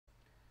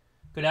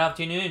Good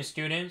afternoon,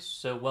 students.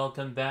 So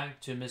welcome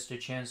back to Mr.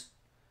 Chan's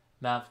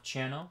Math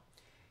channel.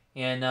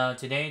 And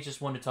today I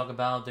just want to talk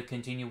about the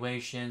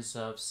continuations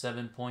of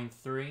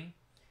 7.3,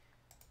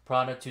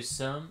 product to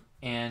sum,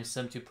 and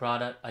sum to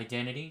product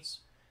identities.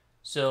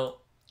 So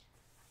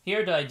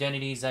here are the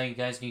identities that you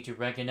guys need to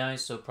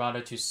recognize. So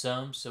product to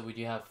sum, so we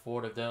do have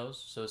 4 of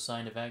those. So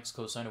sine of x,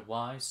 cosine of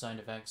y, sine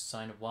of x,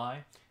 sine of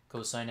y,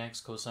 cosine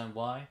x, cosine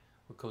y,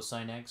 or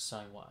cosine x,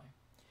 sine y.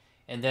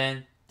 And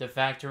then the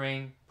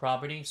factoring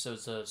property, so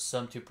it's a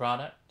sum to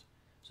product.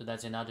 So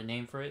that's another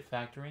name for it,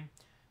 factoring.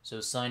 So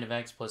sine of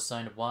x plus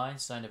sine of y,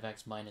 sine of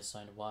x minus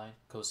sine of y,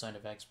 cosine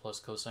of x plus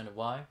cosine of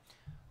y,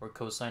 or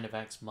cosine of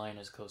x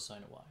minus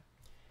cosine of y.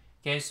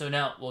 Okay, so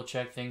now we'll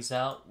check things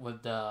out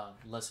with the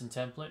lesson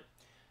template.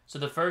 So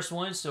the first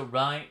one, so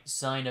write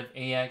sine of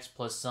ax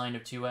plus sine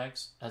of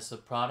 2x as the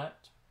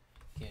product.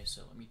 Okay,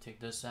 so let me take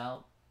this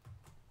out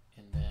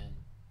and then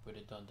put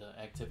it on the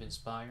active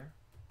inspire.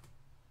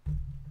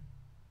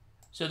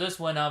 So this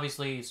one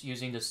obviously is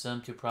using the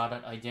sum to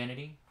product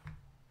identity.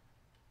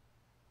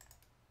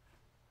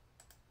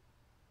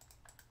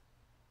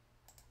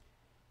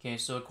 Okay,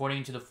 so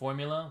according to the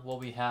formula, what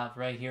we have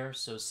right here,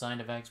 so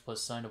sine of x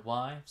plus sine of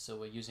y, so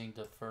we're using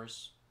the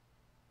first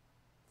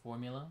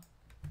formula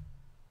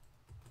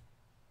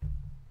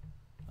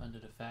under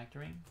the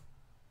factoring.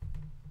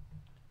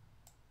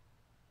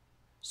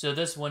 So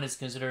this one is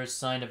considered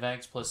sine of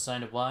x plus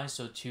sine of y,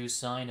 so 2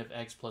 sine of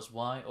x plus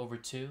y over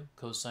 2,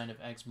 cosine of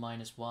x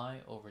minus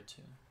y over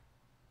 2.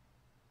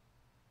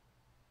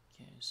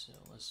 Okay, so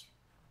let's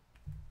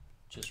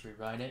just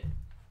rewrite it.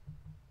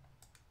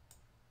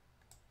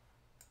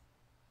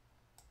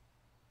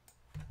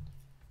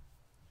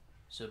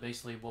 So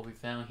basically what we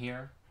found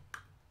here,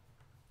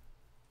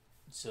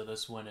 so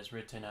this one is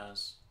written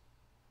as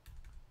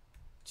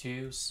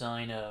 2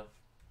 sine of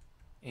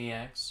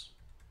ax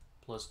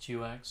plus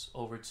 2x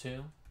over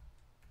 2,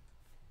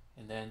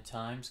 and then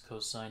times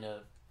cosine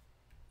of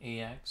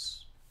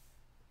ax,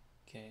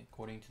 okay,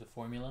 according to the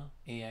formula,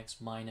 ax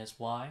minus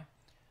y,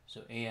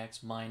 so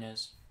ax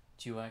minus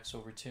 2x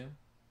over 2.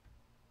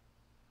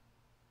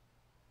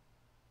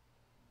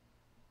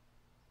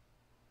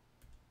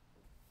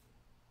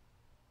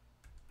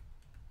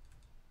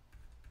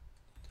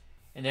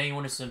 And then you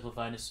want to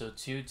simplify this, so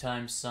 2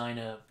 times sine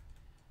of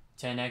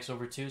 10x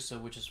over 2, so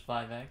which is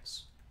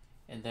 5x.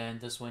 And then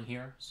this one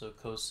here, so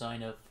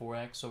cosine of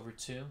 4x over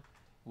 2,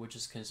 which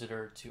is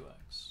considered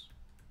 2x.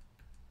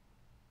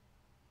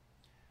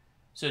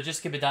 So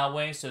just keep it that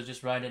way, so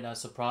just write it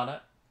as a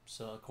product,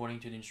 so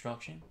according to the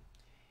instruction.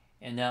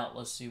 And now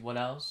let's see what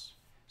else.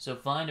 So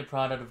find the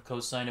product of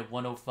cosine of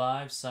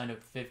 105, sine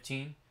of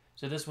 15.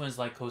 So this one is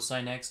like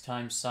cosine x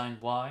times sine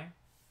y.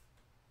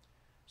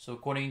 So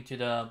according to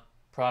the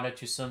product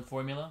to sum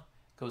formula,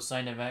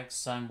 cosine of x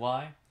sine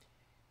y,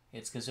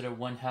 it's considered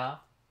 1/2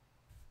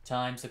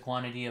 times the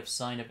quantity of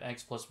sine of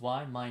x plus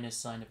y minus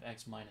sine of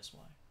x minus y.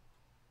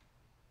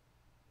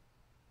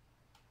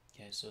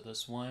 Okay, so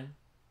this one,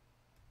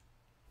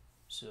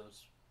 so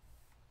it's,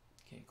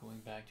 okay, going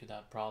back to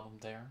that problem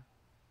there,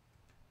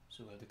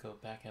 so we have to go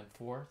back and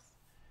forth.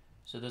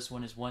 So this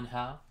one is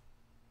 1/2,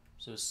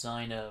 so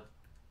sine of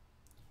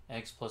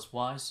x plus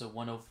y, so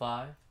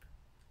 105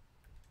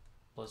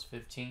 plus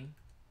 15.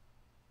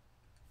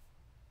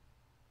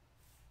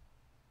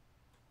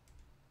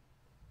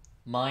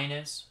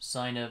 Minus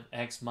sine of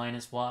x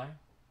minus y.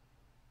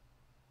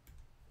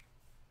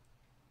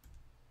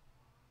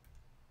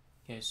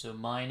 Okay, so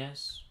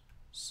minus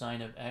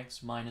sine of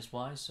x minus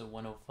y, so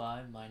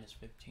 105 minus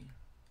 15.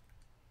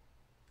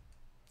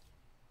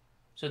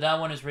 So that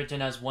one is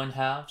written as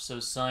 1/2, so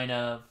sine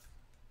of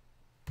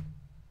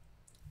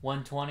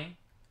 120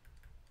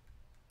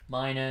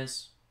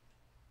 minus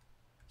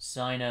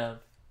sine of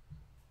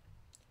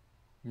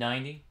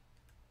 90.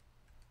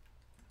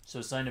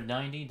 So sine of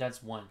 90,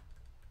 that's 1.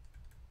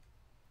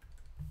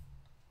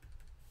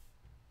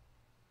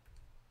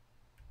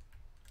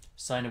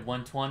 Sine of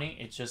 120,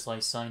 it's just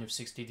like sine of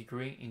 60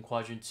 degree in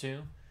quadrant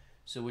 2,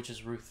 so which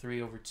is root 3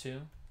 over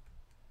 2.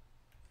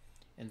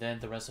 And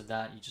then the rest of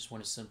that, you just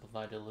want to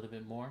simplify it a little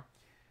bit more.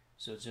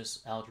 So it's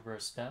just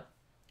algebra step.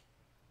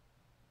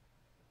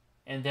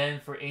 And then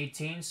for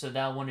 18, so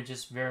that one is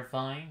just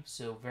verifying.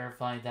 So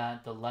verify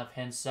that the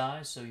left-hand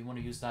side, so you want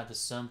to use that the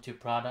sum to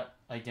product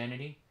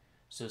identity.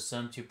 So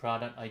sum to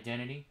product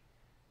identity.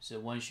 So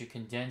once you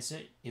condense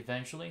it,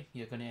 eventually,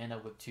 you're going to end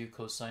up with 2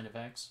 cosine of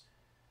x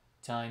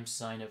times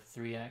sine of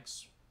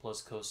 3x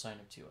plus cosine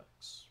of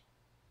 2x.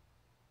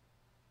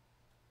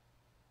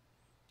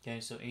 Okay,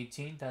 so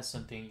 18, that's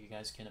something you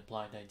guys can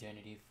apply the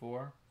identity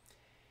for.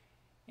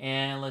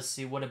 And let's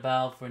see, what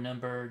about for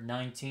number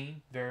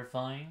 19,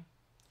 verifying?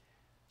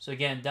 So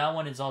again, that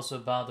one is also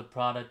about the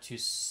product to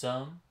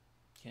sum.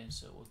 Okay,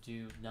 so we'll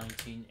do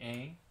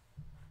 19a.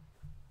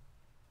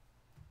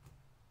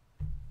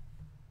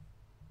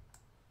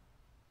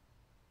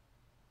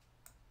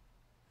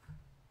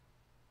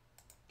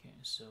 Okay,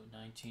 so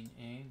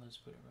 19a, let's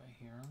put it right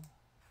here.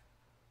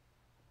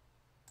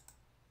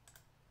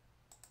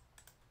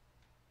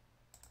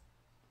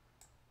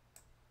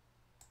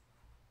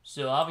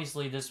 So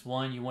obviously this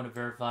one you want to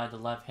verify the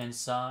left hand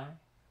side.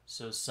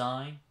 So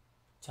sine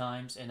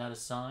times another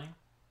sine.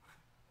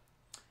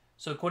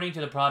 So according to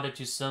the product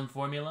to sum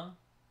formula,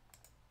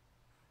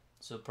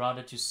 so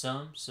product to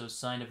sum, so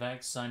sine of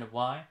x, sine of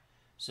y,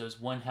 so it's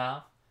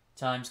 1/2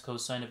 times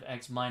cosine of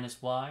x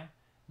minus y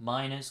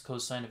minus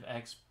cosine of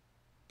x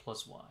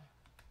plus y.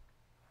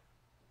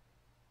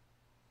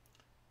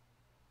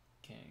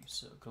 Okay,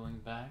 so going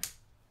back,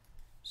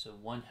 so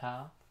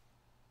 1/2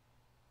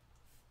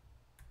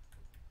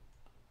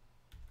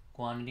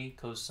 quantity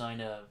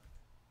cosine of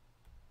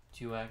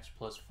 2x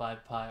plus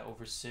 5 pi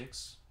over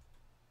 6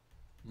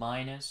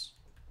 minus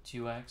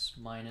 2x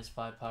minus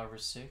 5 pi over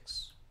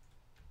 6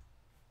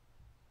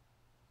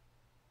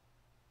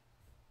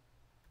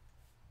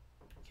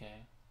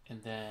 okay,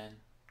 and then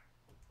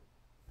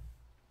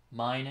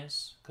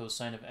minus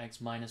cosine of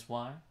x minus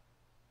y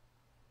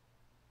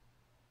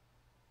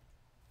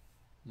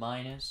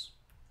minus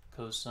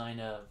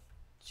cosine of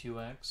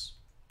 2x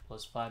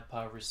plus 5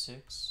 pi over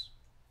 6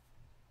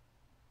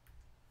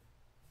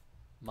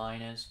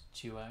 minus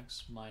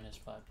 2x minus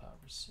 5 pi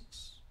over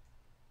 6.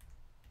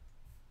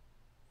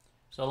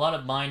 So a lot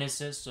of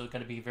minuses, so got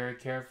to be very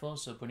careful.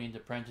 So putting the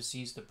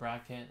parentheses, the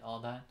bracket, all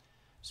that.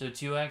 So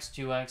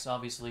 2x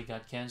obviously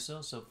got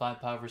cancelled. So 5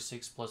 pi over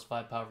 6 plus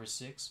 5 pi over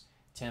 6,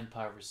 10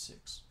 pi over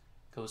 6.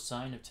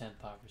 Cosine of 10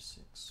 pi over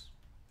 6.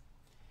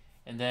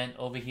 And then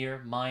over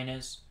here,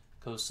 minus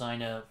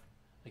cosine of,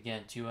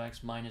 again,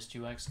 2x minus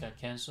 2x got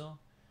cancelled.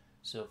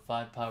 So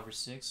 5 pi over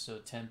 6, so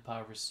 10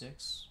 pi over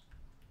 6.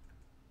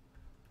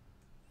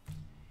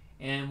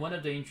 And one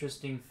of the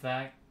interesting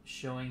facts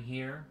showing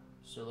here,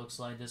 so it looks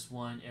like this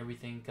one,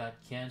 everything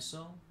got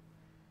canceled.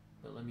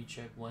 But let me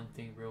check one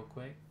thing real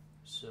quick.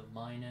 So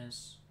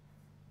minus,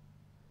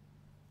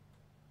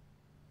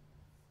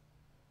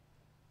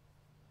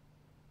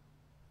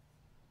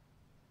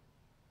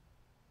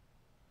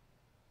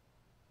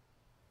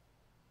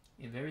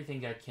 if everything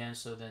got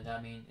canceled, then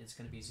that means it's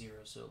going to be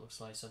 0. So it looks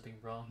like something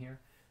wrong here.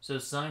 So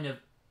sine of,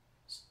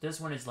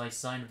 this one is like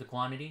sine of the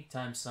quantity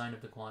times sine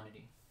of the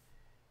quantity.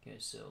 Okay,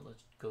 so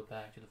let's go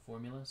back to the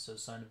formula. So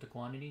sine of the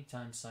quantity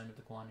times sine of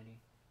the quantity.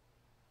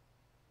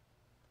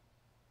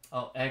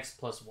 Oh, x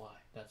plus y,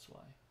 that's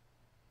why.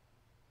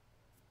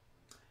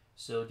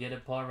 So the other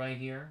part right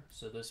here,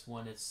 so this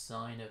one is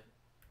sine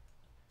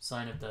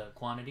of the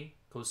quantity,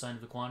 cosine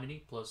of the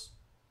quantity plus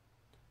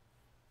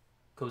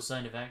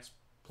cosine of x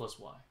plus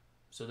y.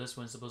 So this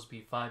one's supposed to be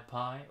 5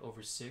 pi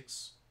over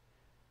 6,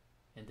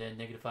 and then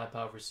negative 5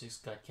 pi over 6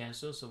 got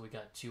cancelled, so we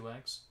got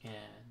 2x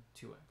and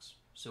 2x,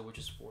 so which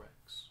is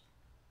 4x.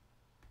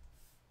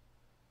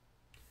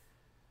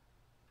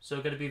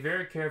 So got to be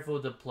very careful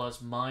with the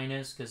plus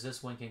minus, because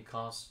this one can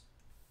cost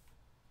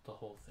the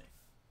whole thing.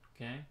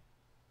 Okay,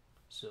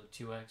 so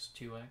 2x,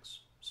 2x,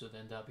 so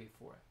then that'll be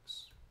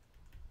 4x.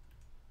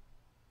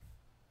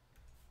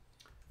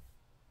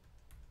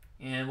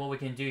 And what we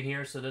can do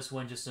here, so this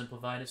one just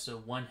simplified it, so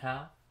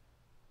 1/2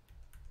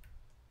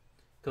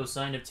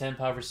 cosine of 10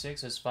 pi over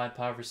 6 is 5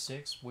 pi over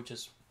 6, which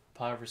is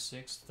pi over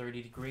 6,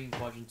 30 degree in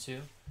quadrant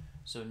 2,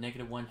 so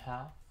negative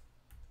 1/2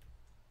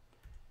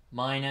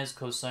 minus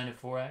cosine of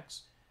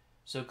 4x.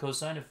 So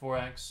cosine of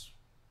 4x,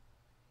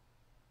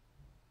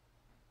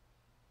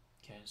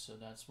 okay, so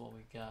that's what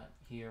we got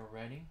here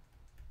already.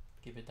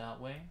 Give it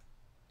that way.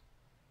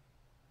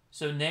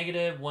 So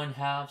negative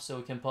 1/2, so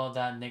we can pull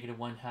that negative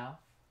 1/2.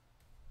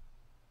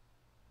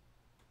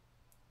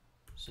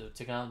 So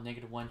take out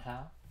negative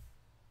 1/2.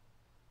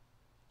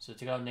 So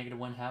take out negative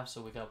 1/2,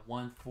 so we got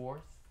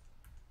 1/4.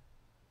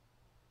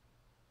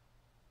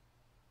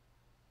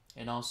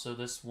 And also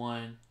this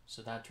one,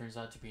 so that turns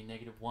out to be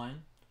negative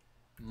 1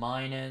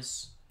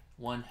 minus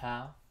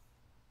 1/2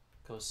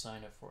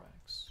 cosine of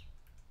 4x.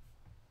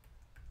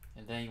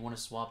 And then you want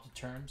to swap the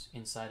terms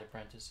inside the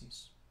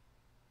parentheses.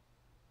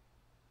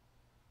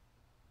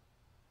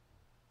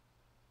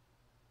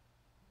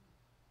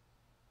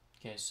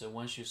 Okay, so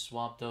once you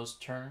swap those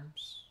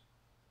terms,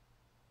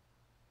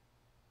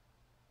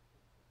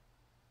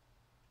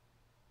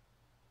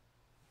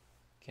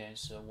 okay,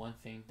 so one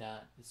thing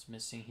that is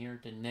missing here,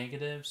 the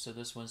negative, so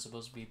this one's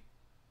supposed to be,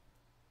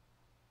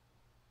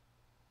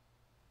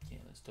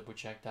 okay, let's double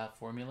check that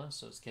formula,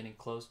 so it's getting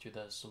close to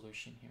the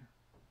solution here.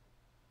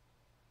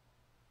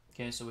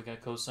 Okay, so we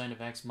got cosine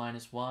of x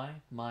minus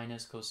y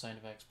minus cosine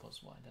of x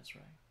plus y, that's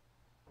right.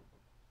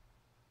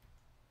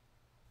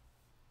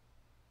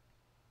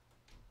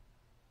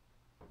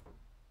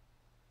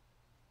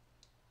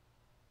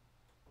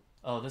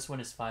 Oh, this one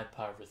is 5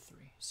 pi over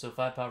 3. So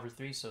 5 pi over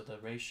 3, so the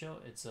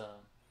ratio, it's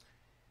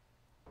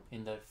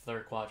in the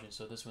third quadrant,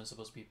 so this one's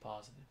supposed to be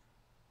positive.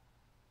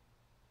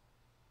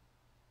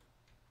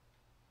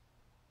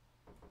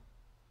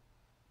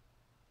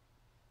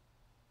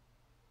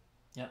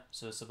 Yep,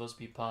 so it's supposed to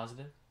be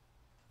positive.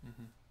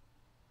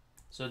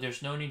 So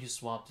there's no need to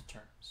swap the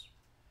terms.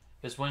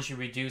 Because once you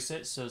reduce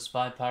it, so it's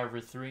 5 pi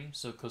over 3,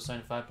 so cosine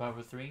of 5 pi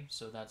over 3,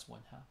 so that's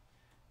 1/2.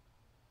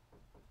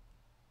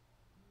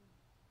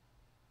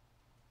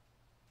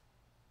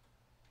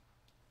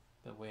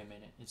 But wait a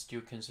minute, it's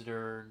still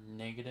considered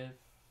negative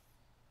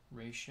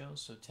ratio.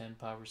 So 10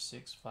 power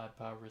 6, 5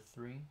 power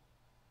 3.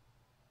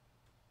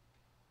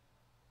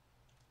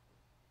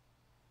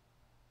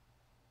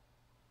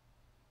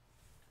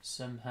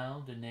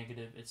 Somehow the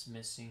negative it's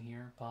missing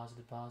here.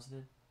 Positive,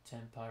 positive.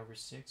 10 power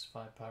 6,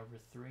 5 power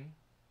 3.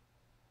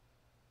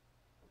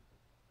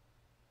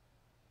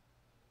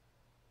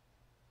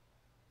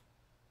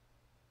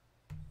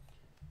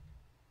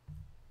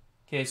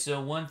 Okay,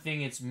 so one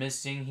thing it's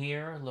missing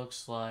here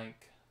looks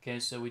like, okay,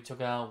 so we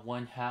took out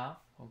 1/2,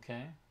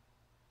 okay.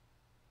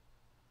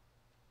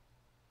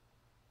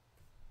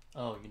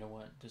 Oh, you know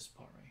what? This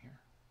part right here.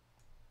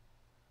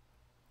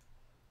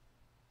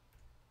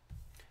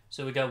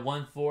 So we got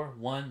 1/4,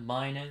 1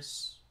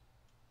 minus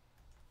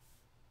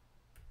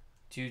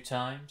 2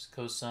 times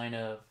cosine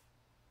of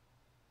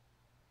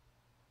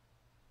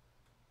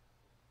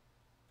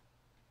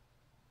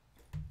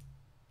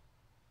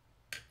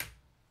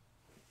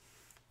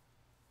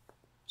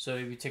so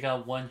if we take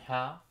out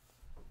 1/2,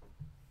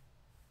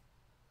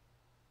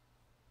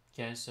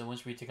 okay, so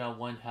once we take out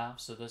 1/2,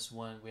 so this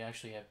one we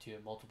actually have to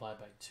multiply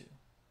by 2.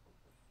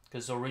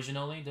 Because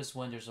originally this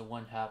one there's a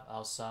 1/2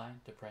 outside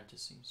the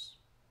parentheses.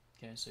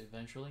 Okay, so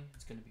eventually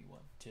it's going to be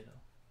what? Ditto.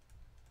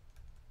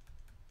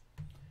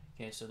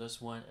 Okay, so this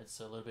one, it's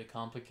a little bit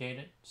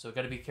complicated. So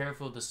got to be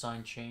careful of the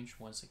sign change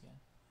once again.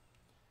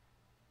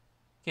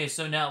 Okay,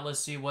 so now let's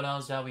see what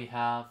else that we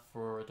have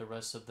for the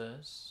rest of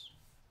this.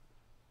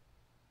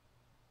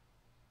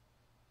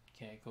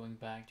 Okay, going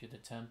back to the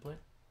template.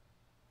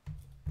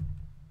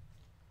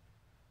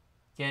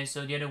 Okay,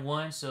 so the other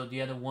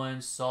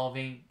one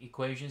solving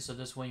equations. So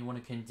this one you want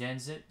to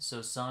condense it.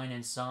 So sine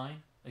and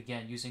sine,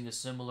 again, using the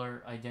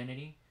similar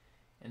identity.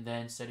 And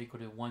then set equal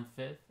to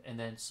 1/5, and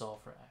then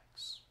solve for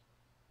x.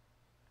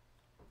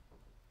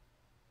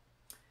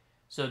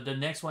 So the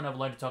next one I would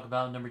like to talk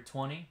about, number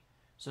 20.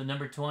 So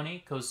number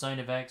 20, cosine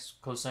of x,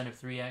 cosine of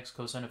 3x,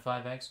 cosine of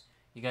 5x.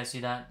 You guys see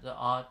that? The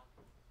odd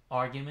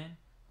argument,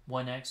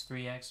 1x,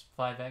 3x,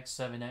 5x,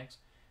 7x.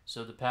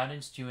 So the pattern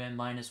is 2n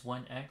minus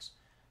 1x.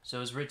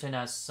 So it's written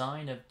as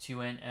sine of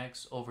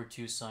 2nx over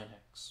 2 sine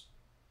x.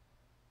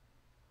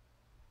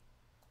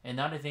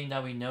 Another thing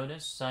that we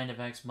notice, sine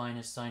of x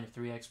minus sine of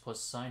 3x plus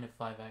sine of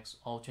 5x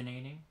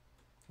alternating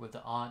with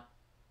the odd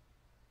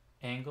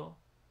angle.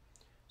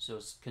 So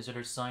it's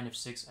considered sine of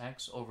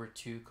 6x over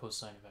 2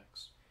 cosine of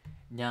x.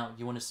 Now,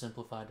 you want to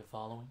simplify the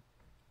following.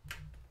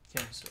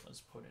 Okay, so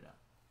let's put it out.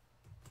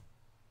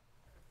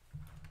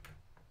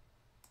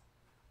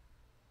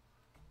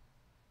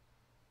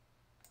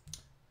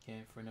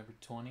 Okay, for number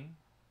 20.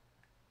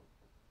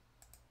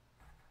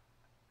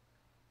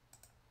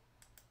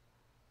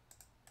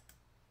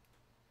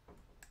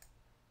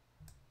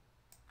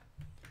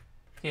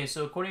 Okay,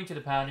 so according to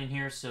the pattern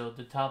here, so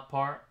the top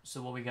part,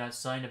 so what we got,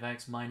 sine of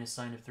x minus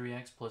sine of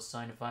 3x plus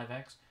sine of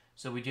 5x.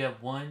 So we do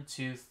have 1,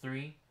 2,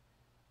 3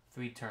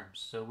 terms.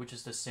 So which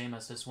is the same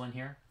as this one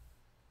here.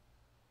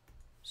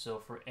 So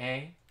for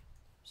a,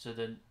 so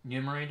the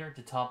numerator,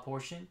 the top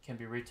portion, can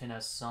be written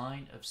as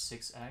sine of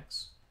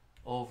 6x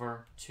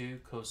over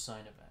 2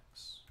 cosine of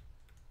x.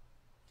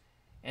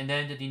 And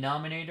then the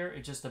denominator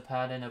is just the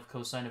pattern of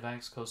cosine of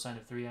x, cosine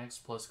of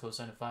 3x plus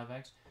cosine of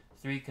 5x,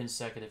 3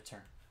 consecutive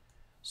terms.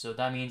 So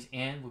that means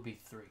n would be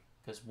 3,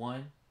 because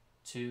 1,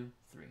 2,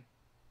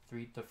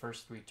 3, the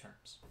first 3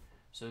 terms.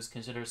 So it's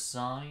considered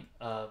sine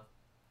of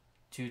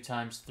 2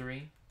 times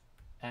 3,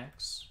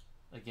 x.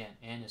 Again,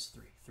 n is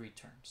 3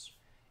 terms.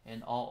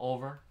 And all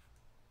over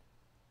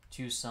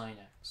 2 sine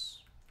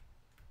x.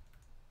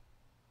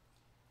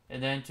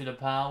 And then to the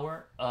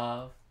power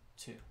of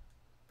 2.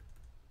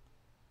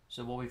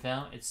 So what we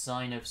found, it's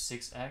sine of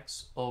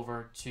 6x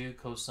over 2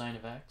 cosine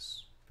of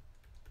x.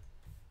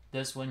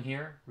 This one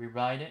here,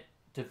 rewrite it.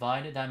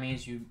 Divide it, that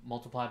means you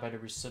multiply by the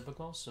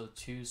reciprocal, so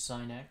 2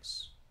 sine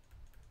x,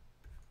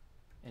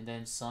 and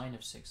then sine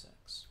of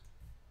 6x.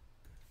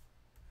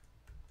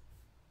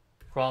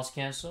 Cross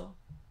cancel,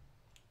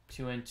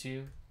 2 and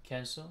 2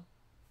 cancel,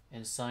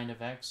 and sine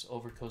of x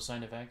over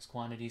cosine of x,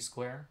 quantity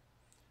square,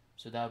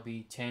 so that would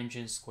be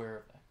tangent square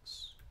of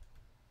x.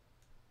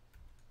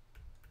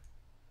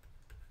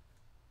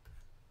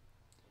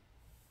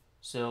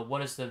 So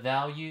what is the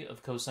value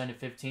of cosine of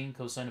 15,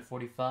 cosine of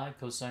 45,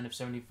 cosine of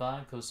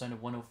 75, cosine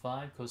of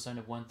 105, cosine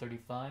of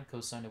 135,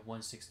 cosine of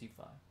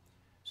 165?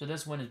 So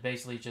this one is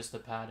basically just the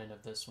pattern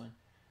of this one.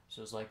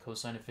 So it's like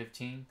cosine of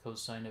 15,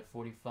 cosine of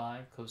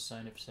 45,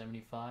 cosine of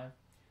 75,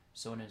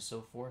 so on and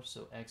so forth.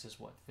 So x is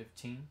what?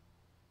 15.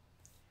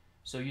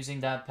 So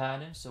using that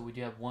pattern, so we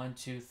do have 1,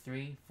 2,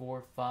 3,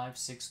 4, 5,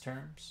 6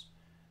 terms.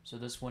 So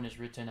this one is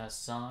written as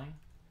sine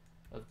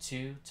of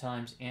 2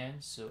 times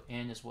n. So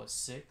n is what?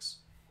 6.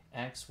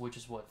 X, which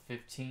is what?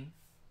 15.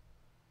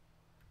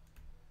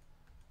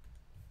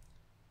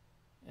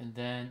 And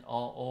then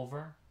all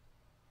over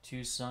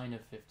 2 sine of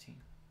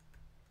 15.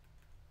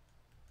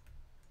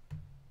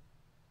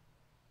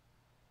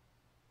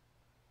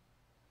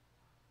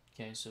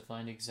 Okay, so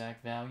find the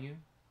exact value.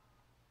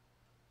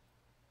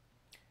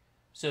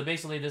 So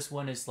basically this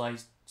one is like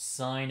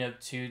sine of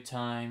 2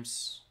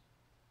 times,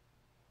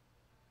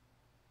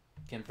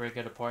 can break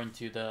it apart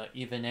into the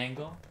even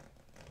angle.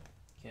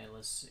 Okay,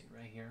 let's see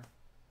right here.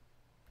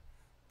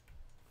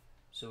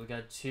 So we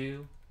got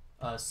 2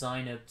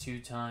 sine of 2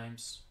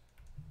 times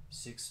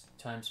 6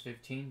 times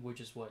 15,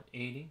 which is what,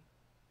 80.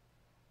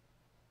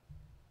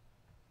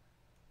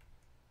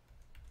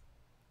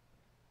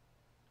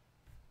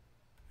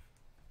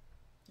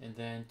 And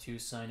then 2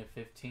 sine of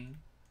 15.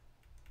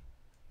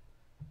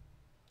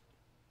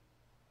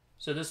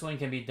 So this one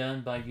can be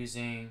done by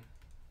using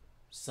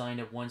sine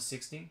of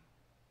 160.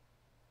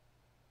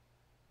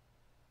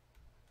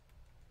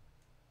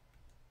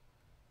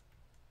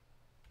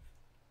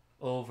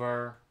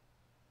 Over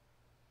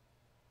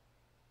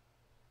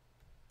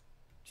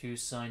 2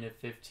 sine of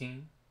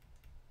 15.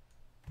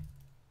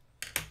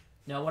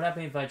 Now what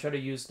happens if I try to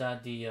use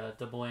that the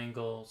double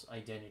angles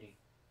identity?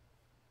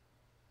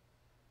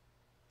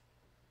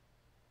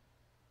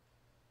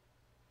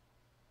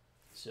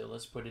 So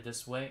let's put it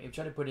this way. If you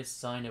try to put it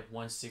sine of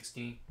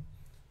 160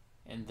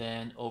 and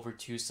then over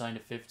 2 sine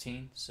of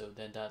 15, so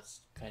then that's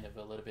kind of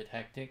a little bit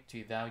hectic to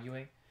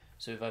evaluate.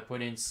 So if I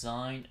put in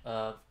sine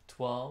of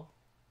 12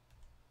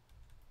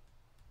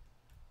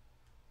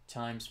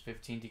 times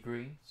 15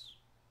 degrees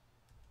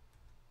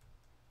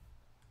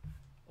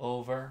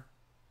over,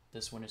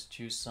 this one is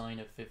 2 sine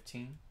of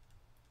 15.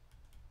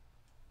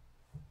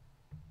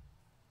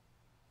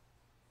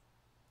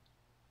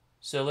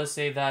 So let's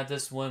say that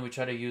this one we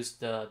try to use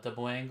the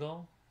double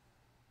angle.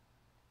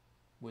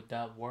 Would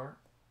that work?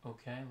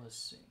 Okay, let's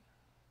see.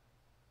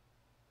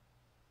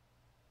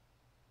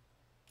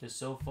 Just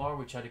so far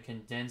we try to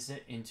condense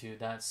it into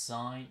that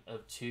sine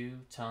of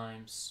 2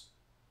 times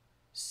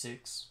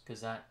 6,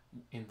 because that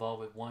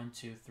involved with 1,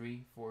 2,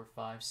 3, 4,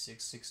 5,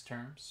 6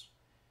 terms.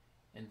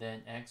 And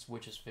then x,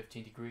 which is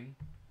 15 degrees,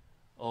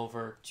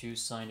 over 2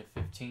 sine of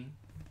 15.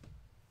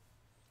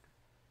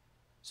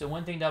 So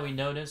one thing that we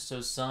noticed,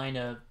 so sine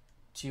of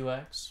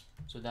 2x,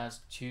 so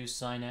that's 2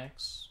 sine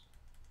x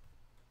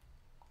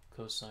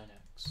cosine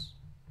x.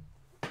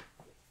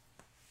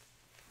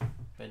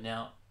 But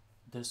now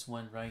this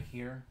one right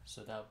here,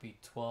 so that would be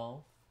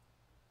 12.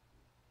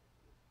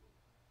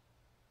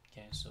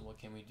 Okay, so what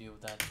can we do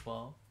with that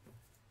 12?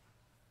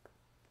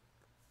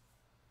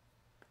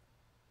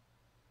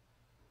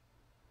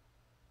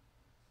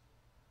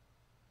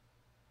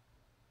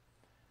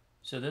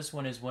 So this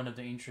one is one of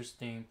the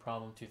interesting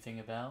problems to think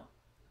about.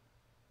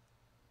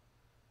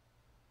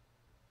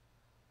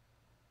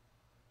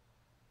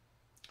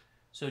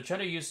 So try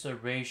to use the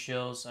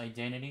ratios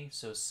identity,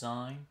 so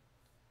sine.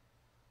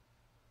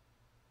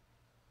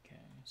 Okay,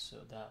 so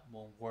that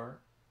won't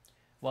work.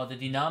 While the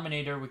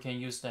denominator, we can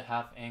use the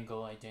half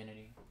angle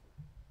identity.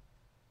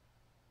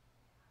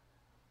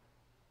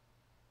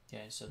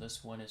 Okay, so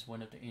this one is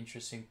one of the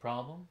interesting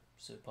problems,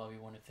 so probably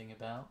want to think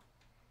about.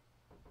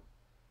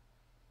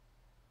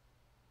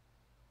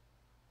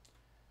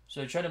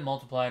 So try to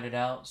multiply it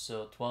out,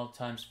 so 12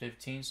 times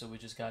 15, so we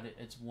just got it,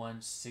 it's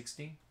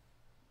 160.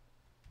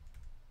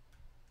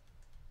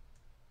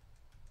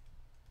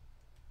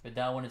 But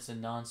that one is a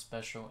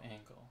non-special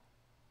angle,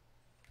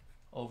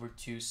 over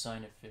 2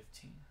 sine of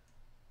 15.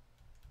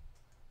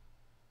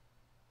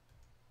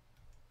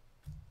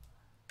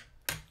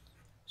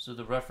 So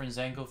the reference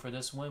angle for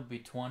this one would be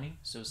 20,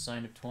 so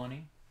sine of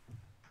 20.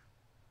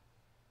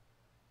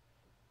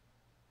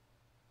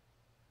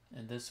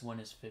 And this one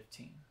is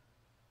 15.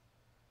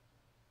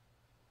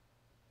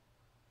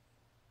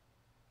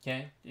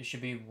 Okay, it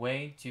should be a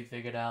way to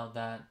figure out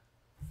that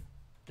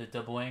the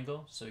double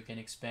angle, so you can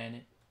expand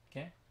it.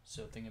 Okay,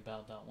 so think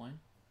about that one.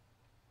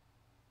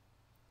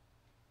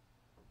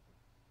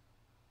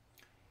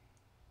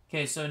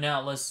 Okay, so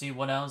now let's see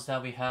what else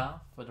that we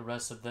have for the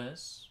rest of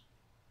this.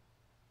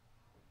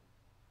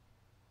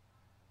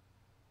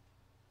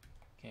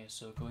 Okay,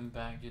 so going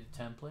back to the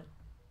template.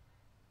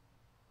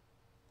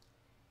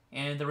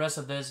 And the rest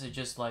of this is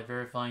just like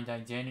verifying the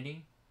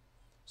identity.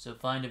 So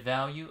find the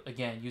value,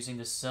 again, using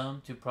the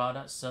sum to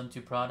product,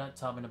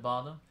 top and the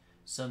bottom,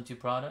 sum to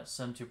product,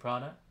 sum to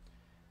product.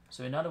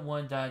 So another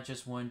one that I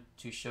just want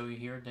to show you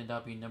here, then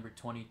that'll be number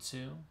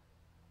 22.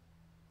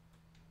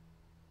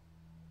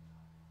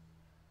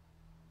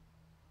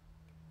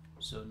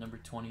 So number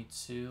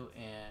 22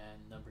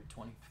 and number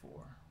 24.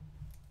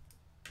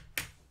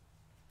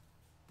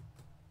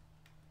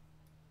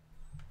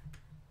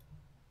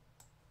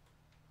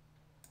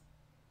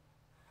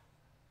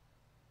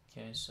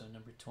 Okay, so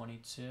number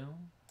 22.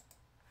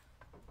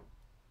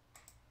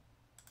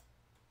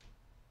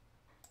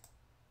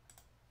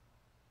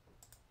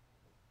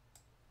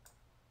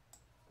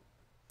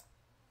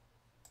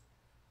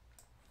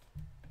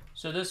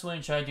 So this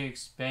one, try to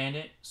expand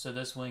it, so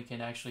this one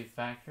can actually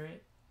factor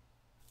it.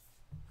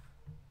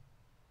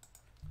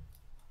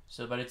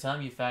 So by the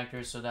time you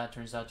factor, so that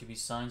turns out to be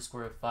sine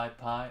square of 5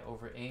 pi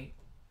over 8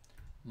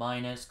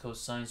 minus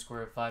cosine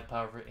square of 5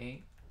 pi over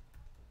 8.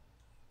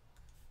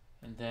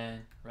 And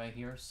then right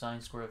here,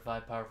 sine square of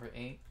 5 pi over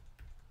 8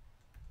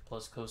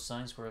 plus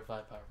cosine square of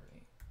 5 pi over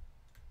 8.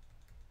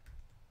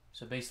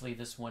 So basically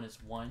this one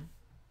is 1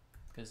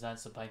 because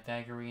that's the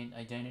Pythagorean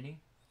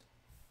identity.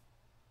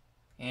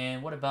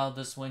 And what about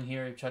this one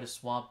here? We try to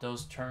swap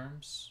those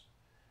terms.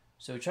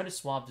 So we try to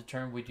swap the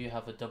term, we do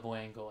have a double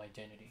angle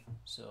identity.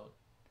 So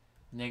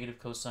negative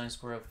cosine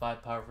square of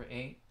 5 power over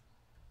 8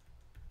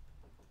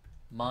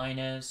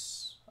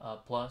 minus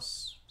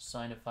plus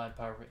sine of 5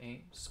 power over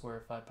 8, square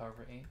of 5 power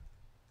over 8.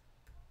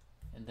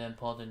 And then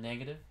pull the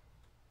negative.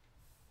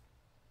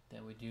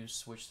 Then we do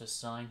switch the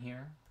sign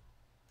here.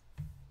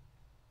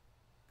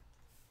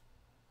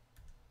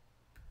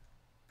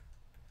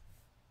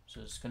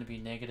 So it's going to be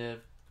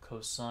negative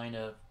cosine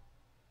of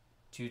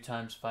 2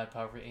 times 5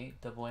 power over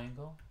 8 double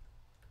angle.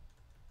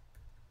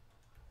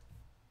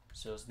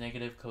 So it's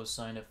negative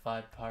cosine of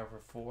 5 power over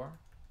 4.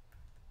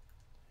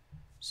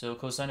 So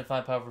cosine of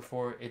 5 power over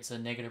 4, it's a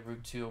negative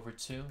root 2 over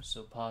 2.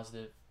 So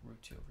positive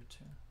root 2 over 2.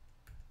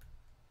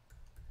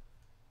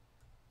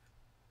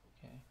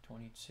 Okay,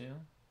 22.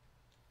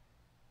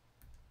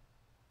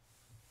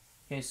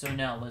 Okay, so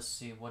now let's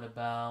see, what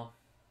about...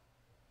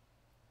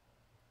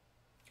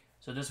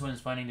 So this one is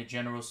finding the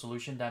general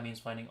solution. That means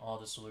finding all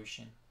the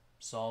solution.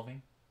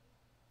 Solving.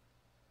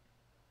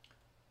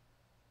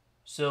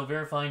 So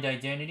verifying the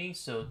identity.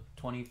 So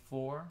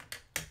 24.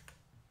 Okay,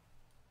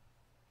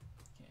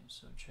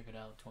 so check it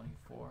out,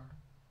 24.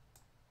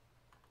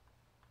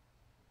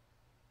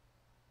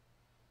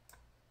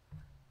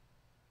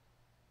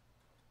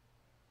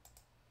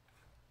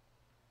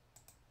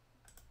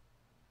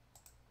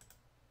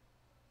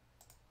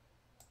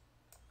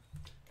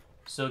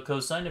 So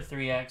cosine of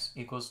 3x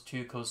equals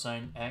 2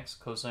 cosine x,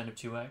 cosine of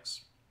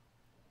 2x,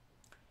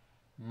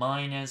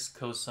 minus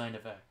cosine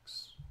of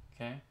x.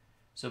 Okay?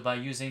 So by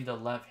using the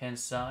left-hand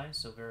side,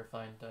 so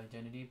verifying the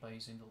identity by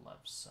using the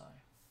left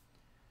side.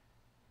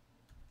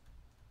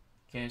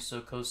 Okay,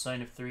 so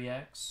cosine of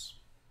 3x.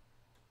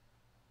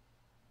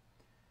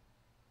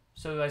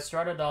 So I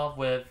started off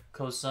with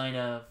cosine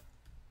of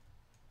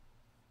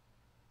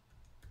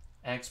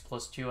x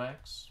plus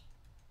 2x.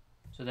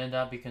 So then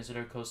that would be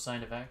considered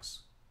cosine of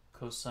x,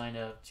 cosine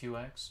of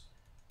 2x,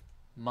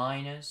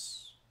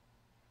 minus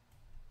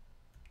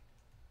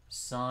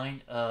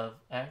sine of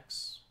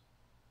x,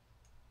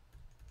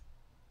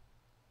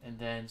 and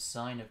then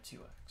sine of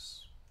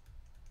 2x.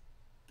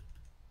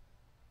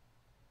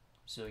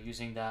 So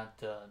using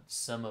that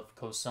sum of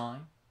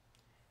cosine.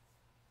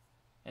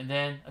 And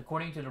then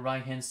according to the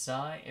right hand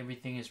side,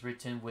 everything is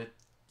written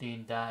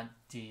within that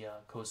the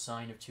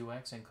cosine of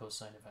 2x and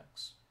cosine of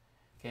x.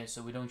 Okay,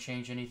 so we don't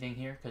change anything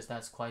here because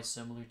that's quite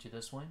similar to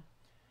this one.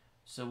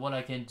 So what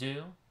I can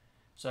do,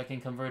 so I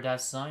can convert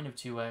that sine of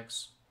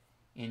 2x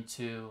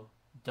into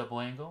double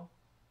angle.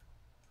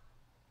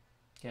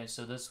 Okay,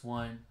 so this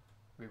one,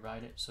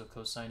 rewrite it. So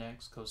cosine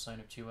x, cosine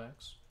of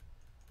 2x,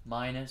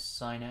 minus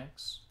sine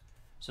x.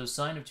 So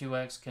sine of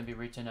 2x can be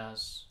written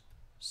as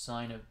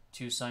sine of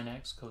 2 sine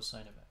x,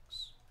 cosine of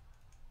x.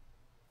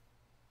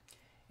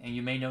 And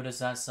you may notice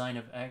that sine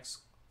of x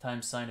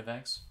times sine of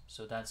x,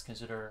 so that's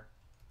considered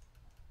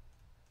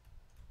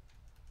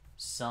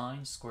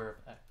sine square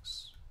of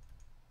x.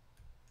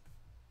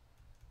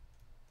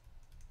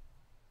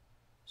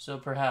 So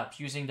perhaps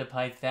using the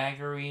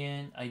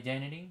Pythagorean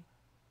identity.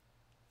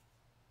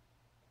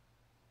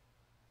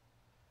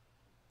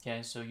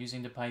 Okay, so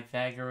using the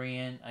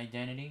Pythagorean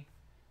identity.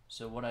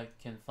 So what I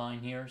can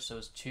find here, so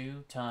it's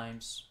 2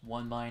 times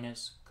 1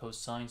 minus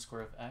cosine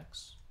square of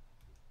x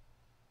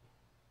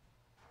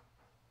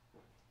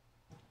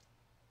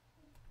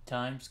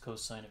times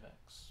cosine of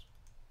x.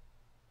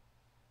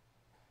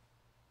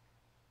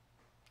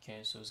 Okay,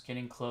 so it's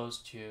getting close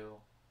to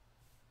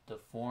the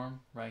form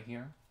right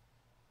here.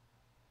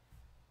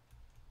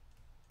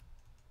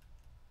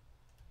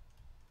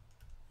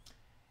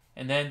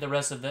 And then the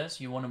rest of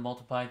this, you want to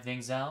multiply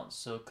things out.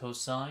 So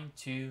cosine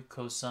 2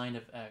 cosine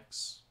of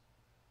x.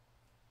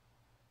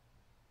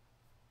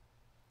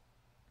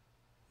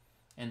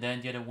 And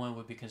then the other one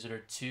would be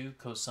considered 2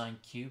 cosine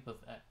cube of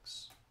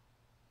x.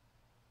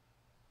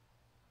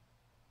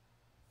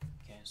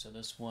 Okay, so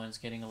this one's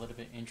getting a little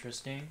bit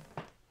interesting.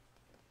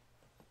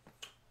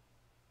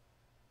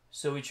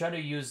 So we try to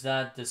use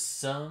that, the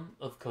sum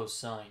of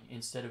cosine,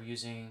 instead of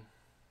using...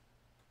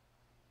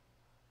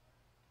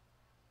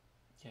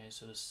 Okay,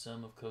 so the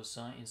sum of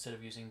cosine, instead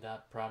of using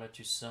that product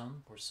to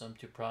sum, or sum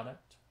to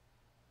product.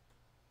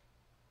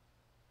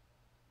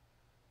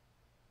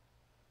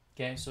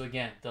 Okay, so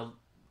again,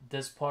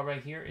 this part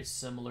right here is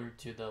similar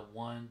to the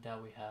one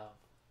that we have.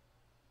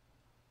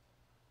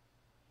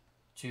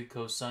 2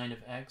 cosine of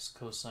x,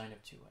 cosine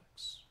of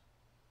 2x.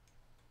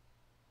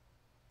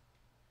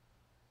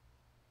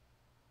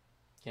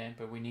 Okay,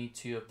 but we need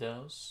 2 of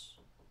those.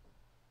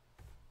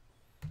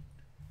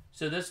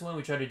 So this one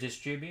we try to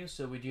distribute,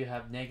 so we do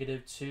have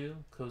negative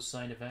 2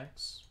 cosine of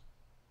x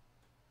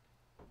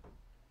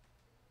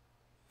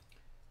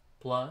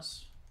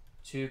plus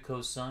 2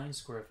 cosine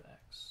square of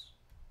x.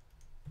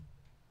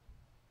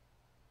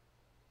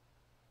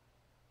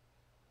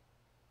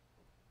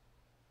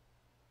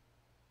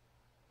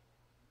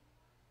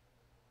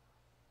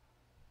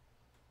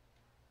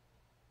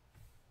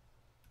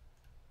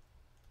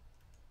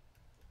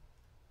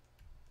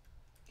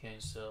 Okay,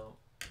 so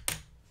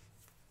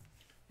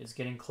It's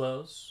getting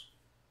close.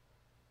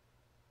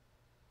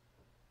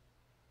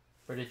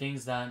 For the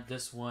things that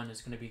this one is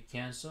going to be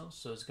canceled,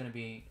 so it's going to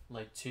be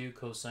like 2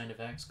 cosine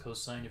of x,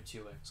 cosine of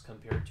 2x,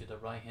 compared to the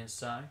right hand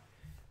side,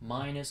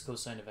 minus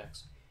cosine of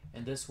x.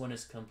 And this one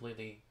is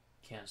completely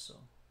canceled.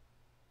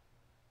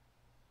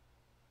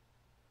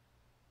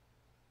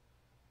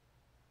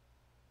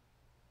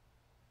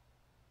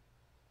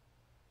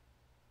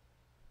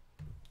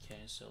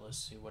 Okay, so let's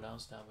see what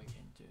else that we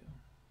can do.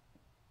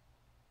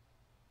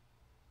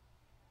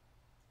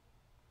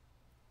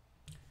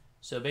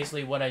 So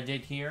basically what I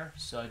did here,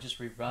 so I just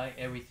rewrite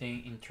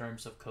everything in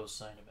terms of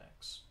cosine of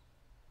x.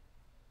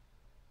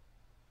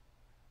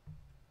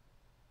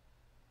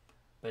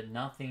 But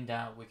nothing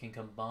that we can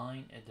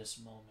combine at this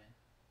moment.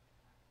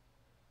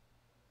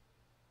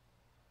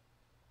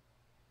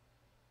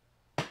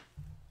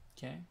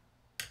 Okay.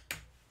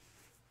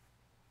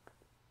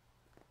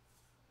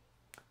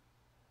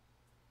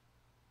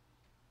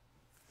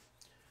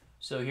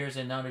 So here's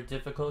another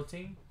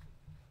difficulty.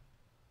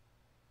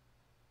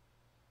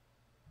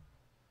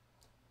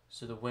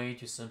 So the way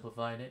to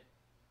simplify it.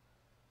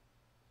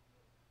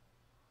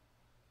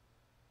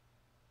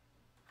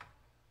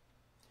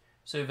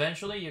 So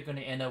eventually you're going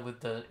to end up with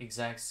the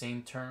exact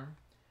same term.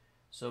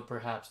 So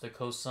perhaps the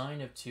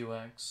cosine of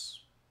 2x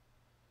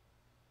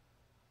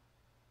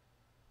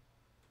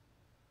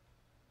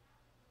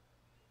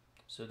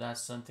so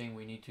that's something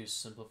we need to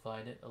simplify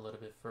it a little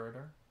bit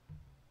further.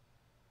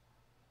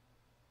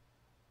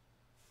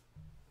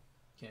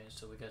 Okay,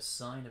 so we got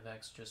sine of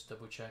x, just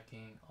double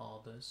checking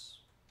all this.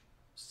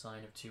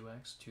 Sine of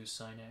 2x, 2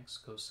 sine x,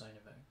 cosine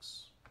of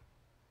x.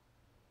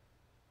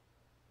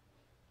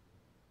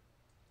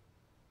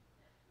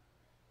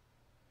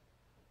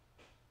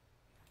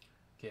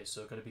 Okay,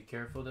 so gotta be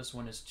careful. This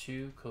one is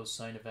 2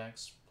 cosine of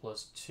x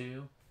plus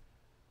 2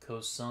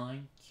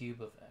 cosine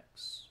cube of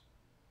x.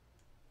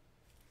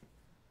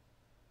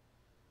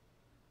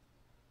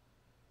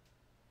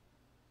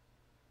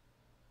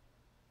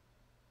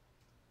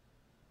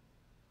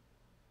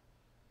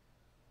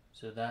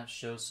 So that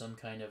shows some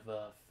kind of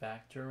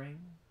factoring.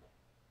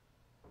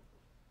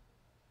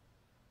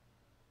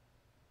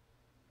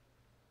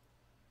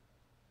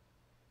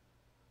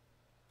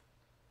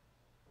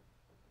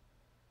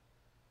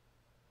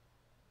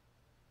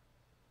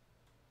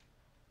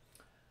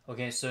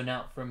 Okay, so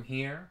now from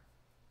here,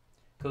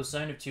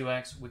 cosine of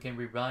 2x, we can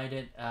rewrite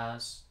it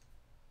as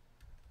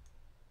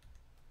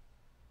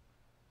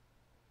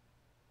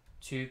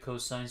 2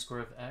 cosine square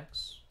of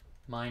x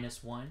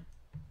minus 1.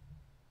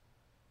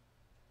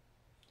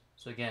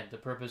 So again, the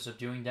purpose of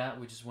doing that,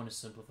 we just want to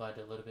simplify it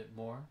a little bit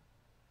more.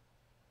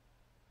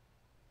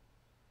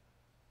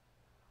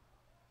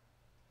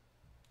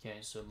 Okay,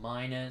 so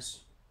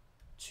minus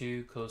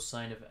 2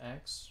 cosine of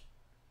x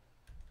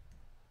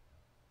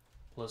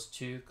plus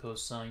 2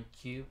 cosine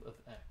cube of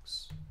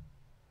x.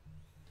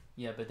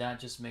 Yeah, but that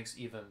just makes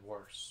even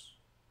worse.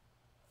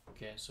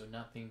 Okay, so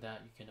nothing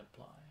that you can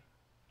apply.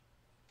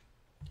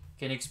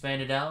 Can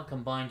expand it out,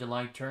 combine the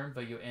like term,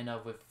 but you end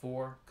up with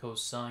 4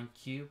 cosine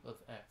cube of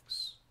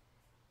x.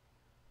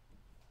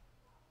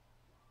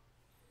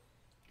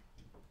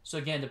 So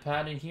again, the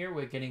pattern here,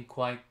 we're getting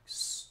quite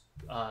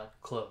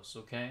close,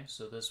 okay?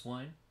 So this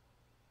one.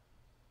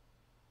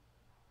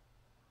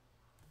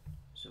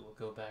 So we'll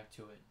go back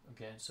to it.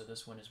 Okay, so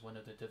this one is one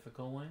of the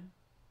difficult one.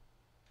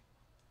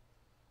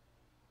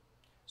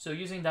 So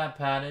using that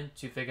pattern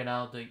to figure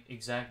out the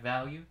exact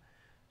value.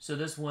 So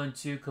this one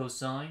 2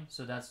 cosine,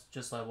 so that's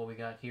just like what we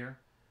got here.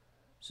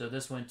 So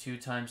this one 2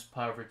 times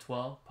pi over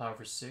 12, pi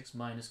over 6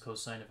 minus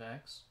cosine of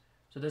x.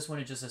 So this one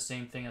is just the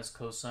same thing as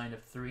cosine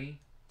of 3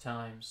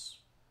 times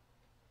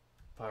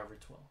pi over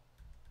 12.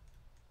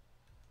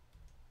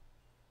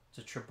 It's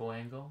a triple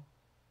angle.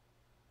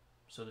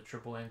 So the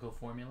triple angle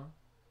formula.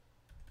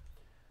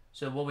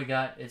 So what we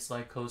got, it's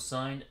like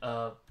cosine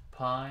of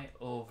pi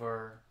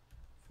over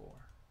 4,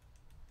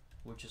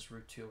 which is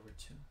root 2 over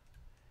 2.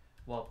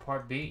 Well,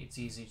 part B, it's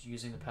easy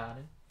using the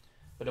pattern.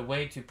 But a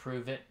way to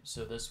prove it,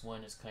 so this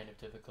one is kind of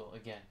difficult,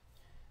 again,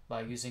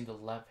 by using the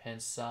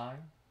left-hand side.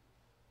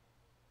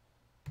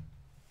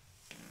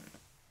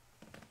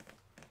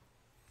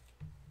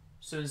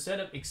 So instead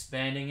of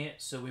expanding it,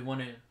 so we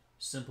want to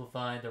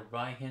simplify the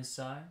right-hand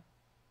side.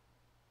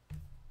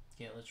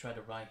 Okay, let's try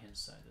the right-hand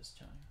side this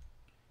time.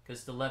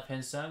 Because the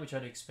left-hand side, we try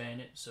to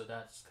expand it, so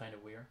that's kind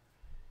of weird.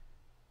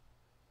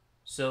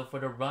 So for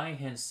the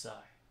right-hand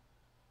side,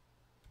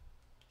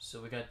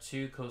 so we got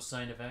 2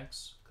 cosine of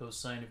x,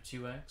 cosine of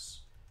 2x,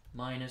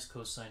 minus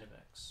cosine of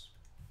x.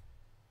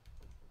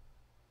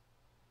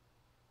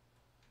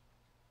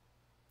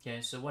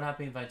 Okay, so what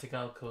happens if I take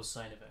out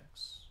cosine of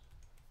x?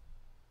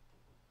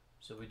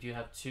 So we do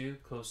have 2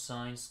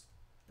 cosines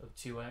of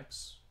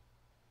 2x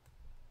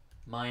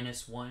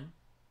minus 1.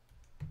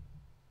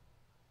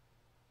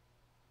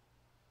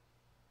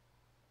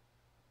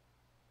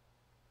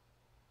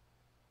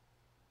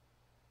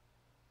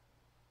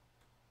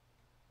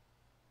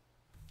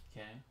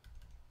 Okay.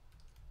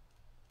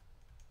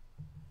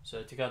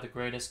 So take out the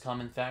greatest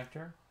common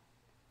factor.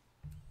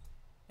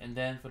 And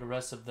then for the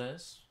rest of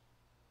this,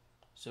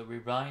 So we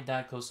write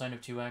that cosine of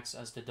 2x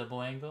as the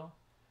double angle.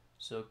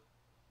 So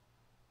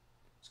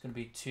it's going to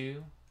be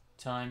 2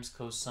 times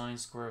cosine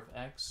square of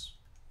x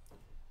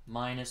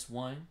minus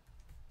 1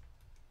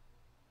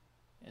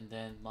 and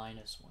then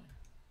minus 1.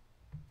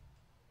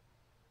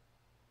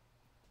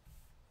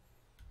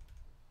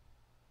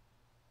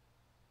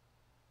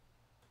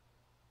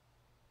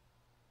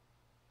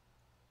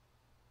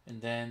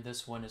 And then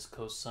this one is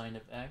cosine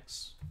of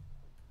x.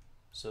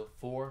 So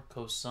 4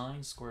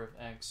 cosine square of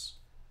x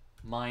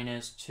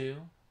minus 2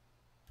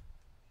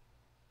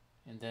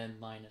 and then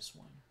minus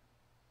 1.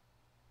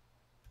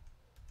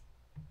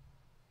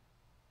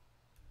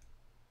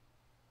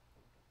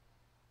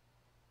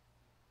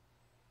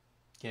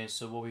 Okay,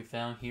 so what we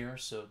found here,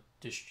 so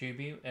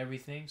distribute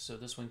everything. So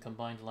this one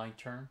combined line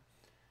term,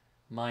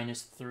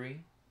 minus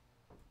 3.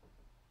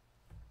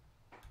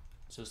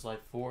 So it's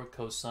like 4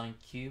 cosine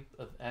cube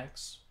of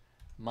x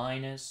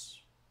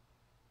minus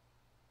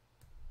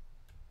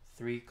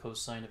 3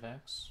 cosine of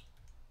x.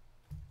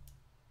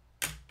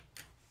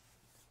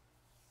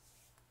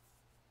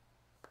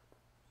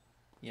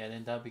 Yeah,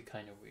 then that'd be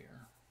kind of weird.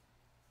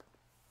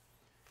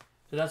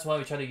 So that's why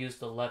we try to use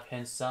the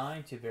left-hand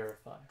side to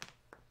verify.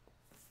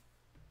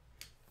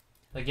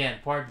 Again,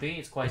 part B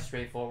is quite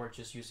straightforward,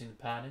 just using the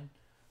pattern.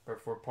 But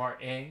for part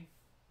A,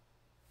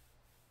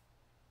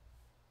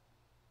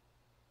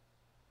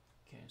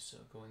 okay, so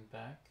going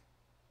back.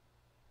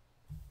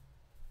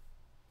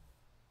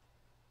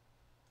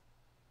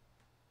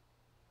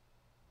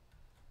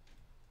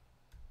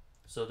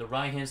 So the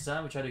right-hand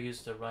side, we try to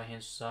use the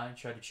right-hand side,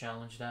 try to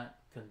challenge that,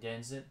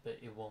 condense it, but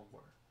it won't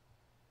work.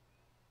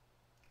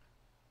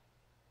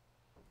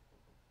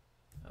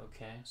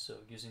 Okay, so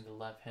using the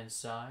left-hand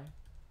side.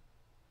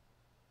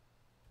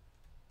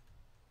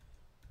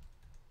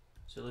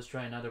 So let's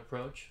try another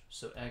approach.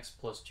 So x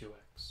plus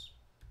 2x.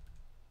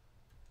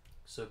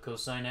 So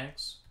cosine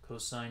x,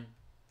 cosine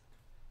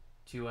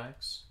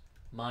 2x,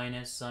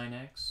 minus sine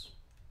x,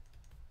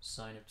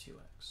 sine of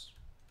 2x.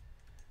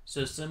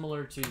 So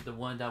similar to the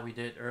one that we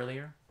did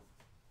earlier.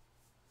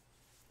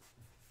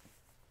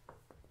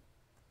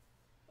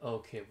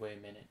 Okay, wait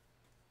a minute.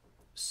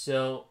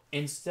 So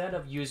instead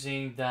of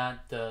using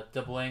the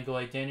double angle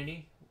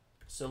identity,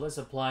 so let's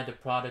apply the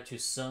product to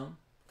sum,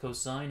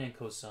 cosine and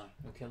cosine.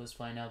 Okay, let's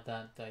find out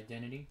that the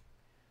identity,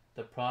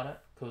 the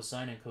product,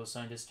 cosine and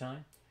cosine this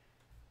time.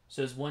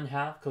 So it's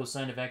 1/2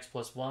 cosine of x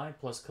plus y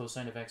plus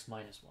cosine of x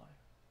minus y.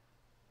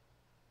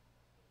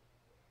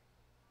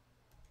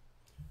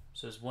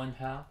 So it's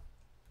 1/2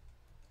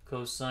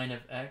 cosine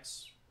of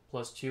x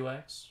plus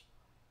 2x,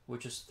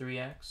 which is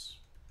 3x.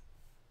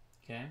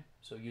 Okay,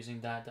 so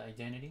using that the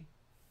identity,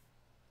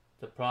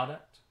 the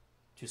product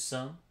to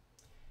sum,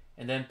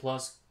 and then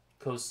plus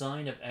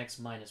cosine of x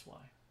minus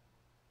y.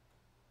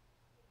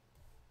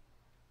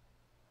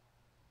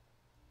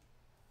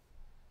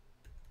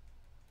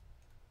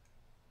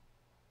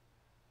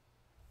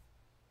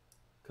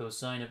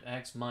 Cosine of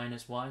x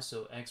minus y,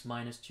 so x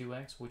minus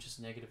 2x, which is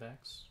negative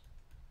x.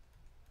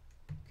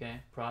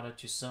 Okay, product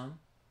to sum.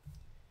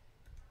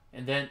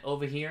 And then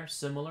over here,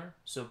 similar,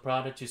 so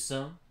product to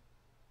sum.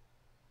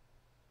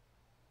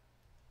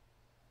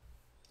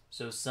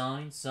 So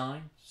sine,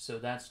 so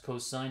that's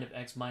cosine of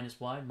x minus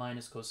y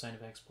minus cosine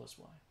of x plus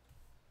y.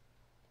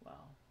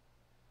 Wow.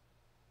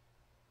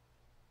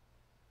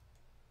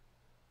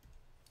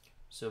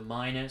 So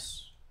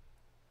minus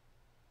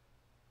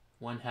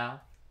 1/2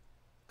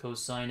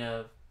 cosine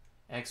of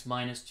x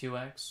minus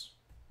 2x,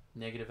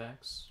 negative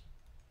x.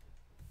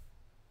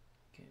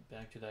 Okay,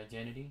 back to the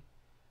identity.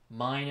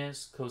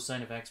 Minus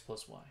cosine of x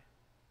plus y.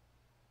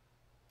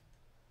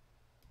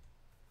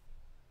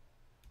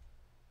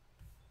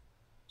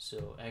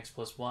 So x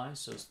plus y,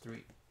 so it's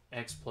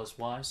 3x plus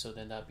y, so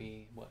then that'd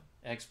be what?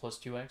 X plus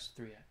 2x,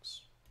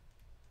 3x.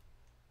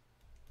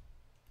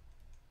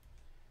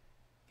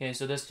 Okay,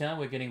 so this time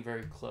we're getting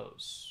very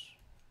close.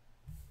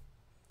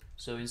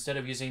 So instead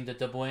of using the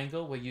double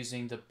angle, we're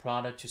using the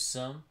product to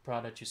sum,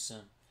 product to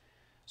sum.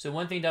 So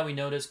one thing that we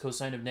notice,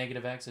 cosine of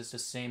negative x is the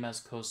same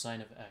as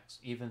cosine of x,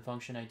 even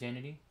function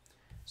identity.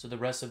 So the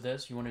rest of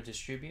this you want to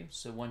distribute,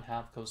 so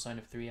 1/2 cosine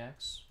of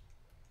 3x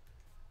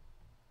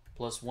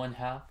plus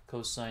 1/2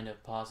 cosine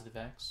of positive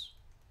x.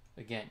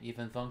 Again,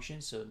 even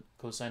function, so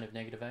cosine of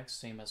negative x,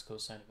 same as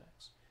cosine of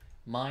x.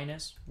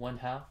 Minus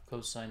 1/2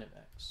 cosine of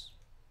x.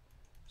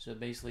 So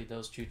basically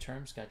those two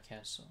terms got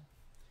canceled.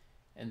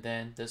 And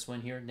then this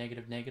one here,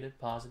 negative, negative,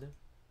 positive.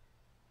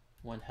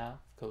 1/2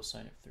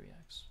 cosine of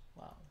 3x.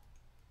 Wow.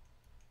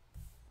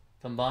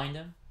 Combine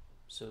them,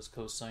 so it's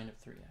cosine of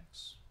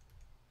 3x.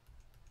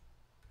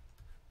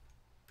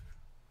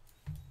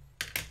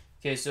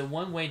 Okay, so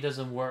one way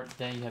doesn't work,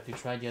 then you have to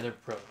try the other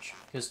approach.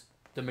 Because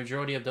the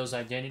majority of those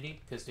identity,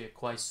 because they're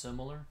quite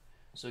similar,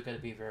 so you got to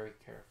be very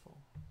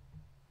careful.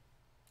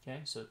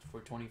 Okay, so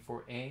for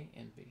 24A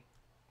and B.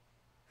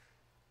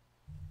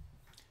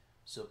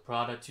 So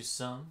product to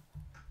sum.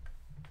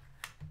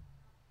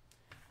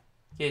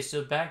 Okay,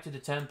 so back to the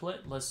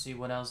template. Let's see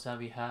what else that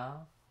we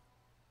have.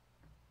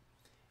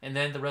 And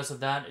then the rest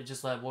of that is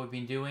just like what we've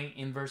been doing.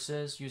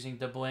 Inverses, using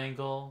double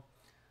angle,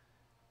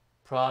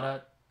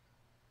 product.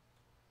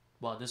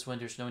 Well, this one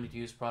there's no need to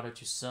use product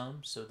to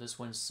sum. So this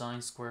one's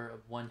sine square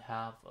of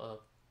 1/2 of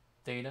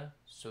theta.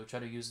 So try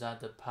to use that,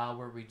 the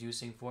power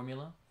reducing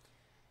formula.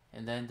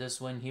 And then this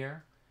one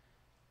here.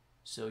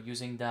 So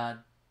using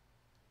that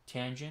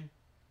tangent,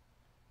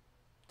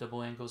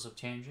 double angles of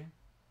tangent.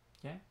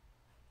 Okay.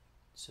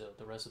 So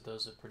the rest of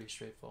those are pretty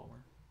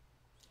straightforward.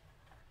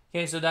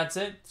 Okay, so that's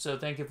it. So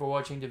thank you for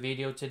watching the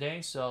video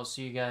today. So I'll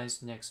see you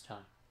guys next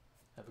time.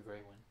 Have a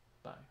great one.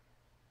 Bye.